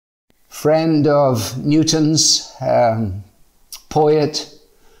friend of Newton's, poet,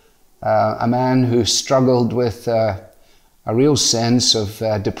 a man who struggled with a real sense of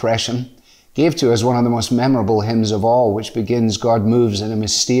depression, gave to us one of the most memorable hymns of all, which begins, "God moves in a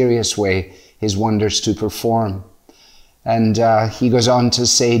mysterious way his wonders to perform." And he goes on to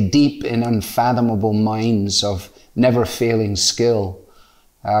say, "Deep in unfathomable minds of never-failing skill,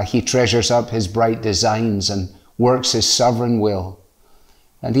 he treasures up his bright designs and works his sovereign will."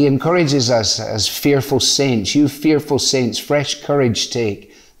 And he encourages us as fearful saints, "You fearful saints, fresh courage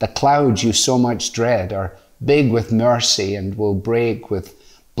take. The clouds you so much dread are big with mercy and will break with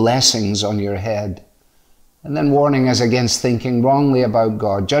blessings on your head." And then warning us against thinking wrongly about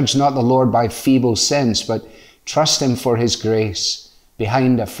God. "Judge not the Lord by feeble sense, but trust him for his grace.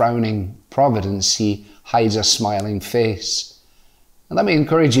 Behind a frowning providence, he hides a smiling face." And let me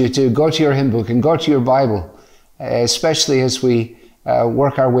encourage you to go to your hymn book and go to your Bible, especially as we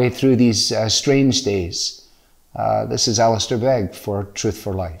work our way through these strange days. This is Alistair Begg for Truth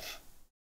for Life.